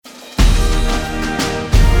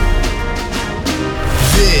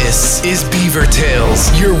This is Beaver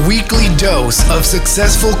Tales, your weekly dose of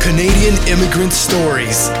successful Canadian immigrant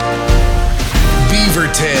stories.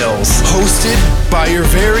 Beaver Tales, hosted by your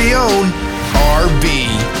very own RB.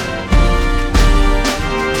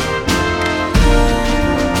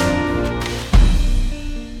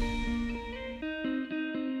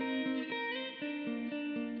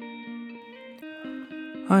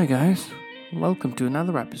 Hi guys, welcome to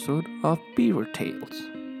another episode of Beaver Tales.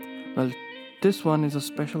 Well, this one is a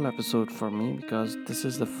special episode for me because this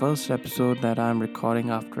is the first episode that I'm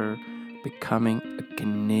recording after becoming a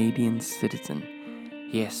Canadian citizen.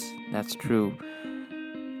 Yes, that's true.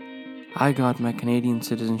 I got my Canadian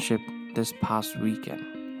citizenship this past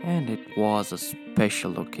weekend, and it was a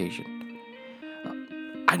special occasion.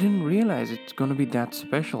 I didn't realize it's going to be that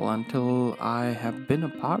special until I have been a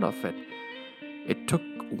part of it. It took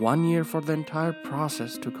 1 year for the entire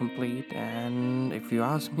process to complete, and if you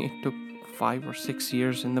ask me, it took 5 or 6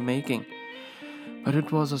 years in the making. But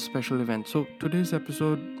it was a special event. So today's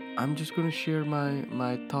episode, I'm just going to share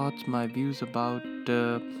my thoughts, my views about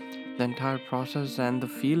the entire process and the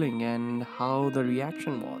feeling and how the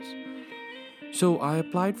reaction was. So I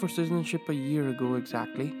applied for citizenship a year ago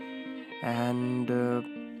exactly, and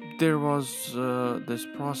there was this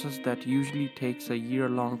process that usually takes a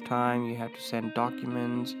year-long time. You have to send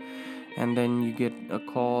documents, and then you get a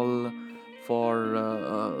call for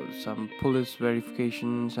some police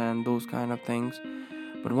verifications and those kind of things.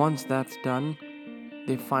 But once that's done,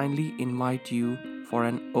 they finally invite you for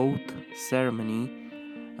an oath ceremony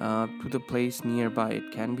to the place nearby.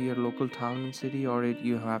 It can be a local town and city, or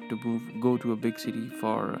you have to go to a big city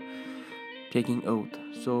for taking oath.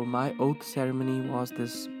 So my oath ceremony was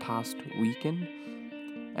this past weekend,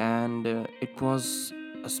 and it was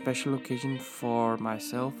a special occasion for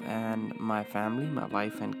myself and my family, my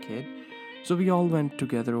wife and kid. So we all went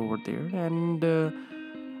together over there, and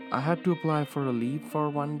I had to apply for a leave for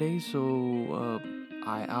 1 day. So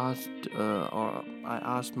I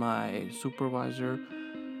asked my supervisor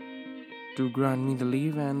to grant me the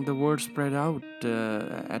leave, and the word spread out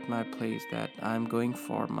at my place that I'm going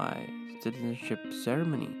for my citizenship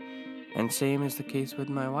ceremony. And same is the case with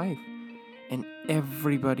my wife. And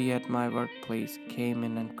everybody at my workplace came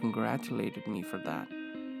in and congratulated me for that.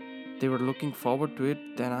 They were looking forward to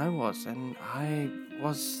it than I was, and I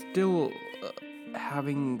was still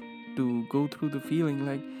having to go through the feeling,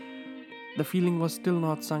 like the feeling was still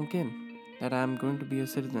not sunk in that I'm going to be a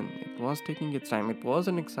citizen. It was taking its time. It was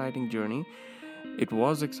an exciting journey. It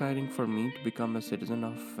was exciting for me to become a citizen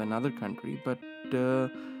of another country, but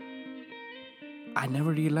I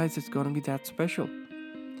never realized it's going to be that special.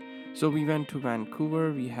 So we went to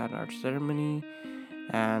Vancouver, we had our ceremony,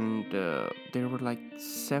 and there were like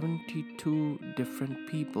 72 different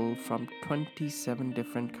people from 27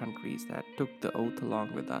 different countries that took the oath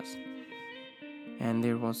along with us. And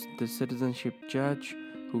there was the citizenship judge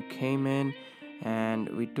who came in, and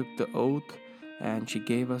we took the oath, and she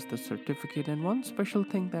gave us the certificate. And one special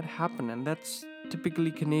thing that happened, and that's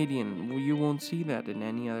typically Canadian, you won't see that in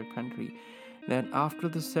any other country, that after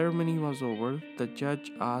the ceremony was over, the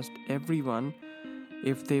judge asked everyone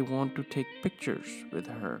if they want to take pictures with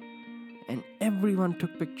her. And everyone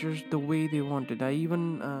took pictures the way they wanted. I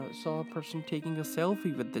even saw a person taking a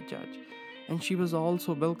selfie with the judge. And she was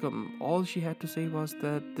also welcome. All she had to say was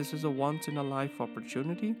that this is a once-in-a-life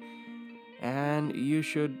opportunity, and you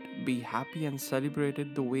should be happy and celebrate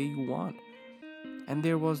it the way you want. And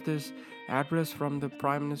there was this address from the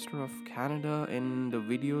Prime Minister of Canada in the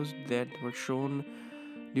videos that were shown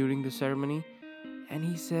during the ceremony. And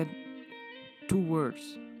he said 2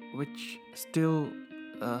 words which still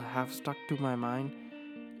have stuck to my mind: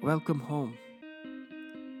 welcome home.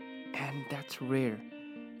 And that's rare.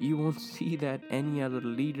 You won't see that any other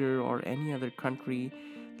leader or any other country,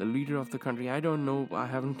 the leader of the country. I don't know, I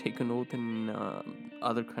haven't taken oath in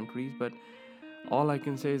other countries, but all I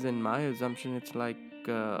can say is, in my assumption, it's like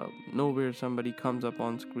nowhere somebody comes up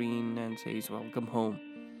on screen and says welcome home.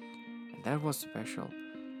 And that was special.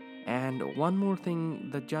 And one more thing,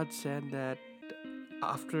 the judge said that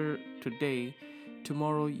after today,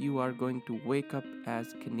 tomorrow you are going to wake up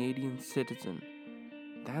as Canadian citizen.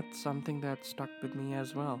 That's something that stuck with me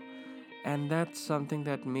as well. And that's something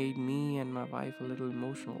that made me and my wife a little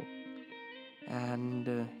emotional.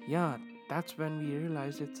 And that's when we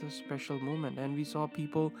realized it's a special moment. And we saw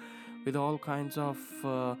people with all kinds of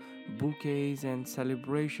bouquets and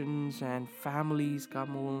celebrations, and families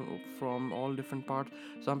come from all different parts.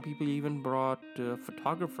 Some people even brought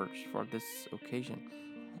photographers for this occasion.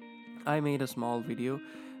 I made a small video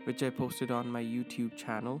which I posted on my YouTube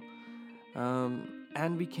channel.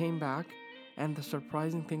 And we came back, And the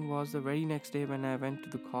surprising thing was the very next day when I went to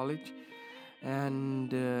the college,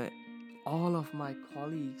 and all of my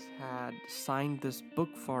colleagues had signed this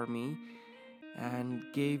book for me and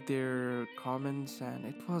gave their comments, and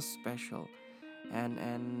it was special.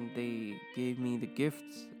 And they gave me the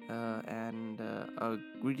gifts and a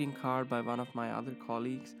greeting card by one of my other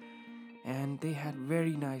colleagues, and they had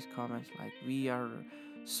very nice comments like, we are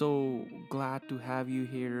so glad to have you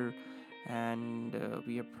here, and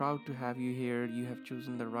we are proud to have you here. You have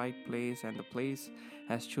chosen the right place, and the place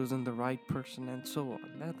has chosen the right person, and so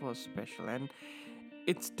on. That was special, and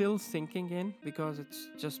it's still sinking in because it's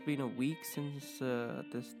just been a week since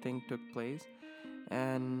this thing took place.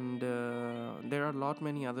 And there are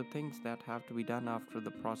many other things that have to be done after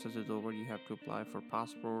the process is over. You have to apply for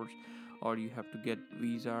passports, or you have to get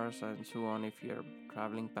visas and so on if you're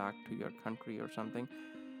traveling back to your country or something.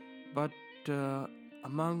 But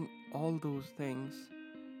among all those things,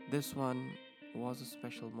 this one was a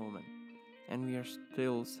special moment, and we are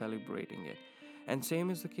still celebrating it. And same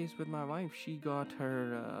is the case with my wife. She got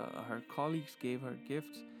her colleagues gave her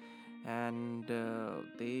gifts, and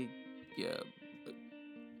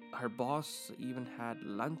her boss even had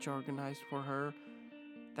lunch organized for her.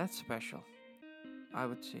 That's special, I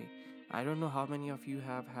would say. I don't know how many of you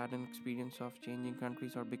have had an experience of changing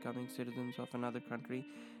countries or becoming citizens of another country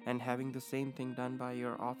and having the same thing done by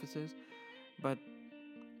your offices, but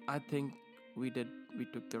I think we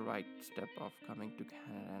took the right step of coming to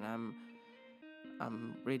Canada, and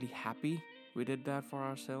I'm really happy we did that for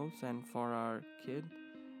ourselves and for our kid.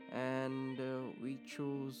 And we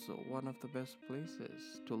chose one of the best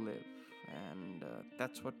places to live, and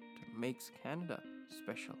that's what makes Canada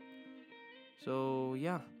special. So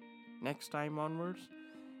yeah, next time onwards,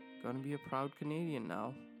 gonna be a proud Canadian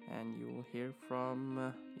now, and you will hear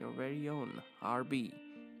from your very own RB,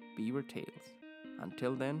 Beaver Tales.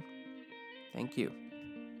 Until then, thank you.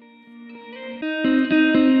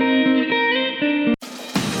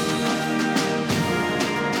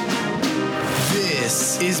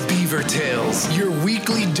 This is Beaver Tales, your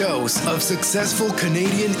weekly dose of successful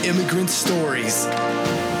Canadian immigrant stories.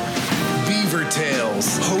 Beaver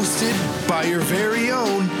Tales, hosted by your very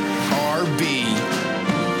own RB.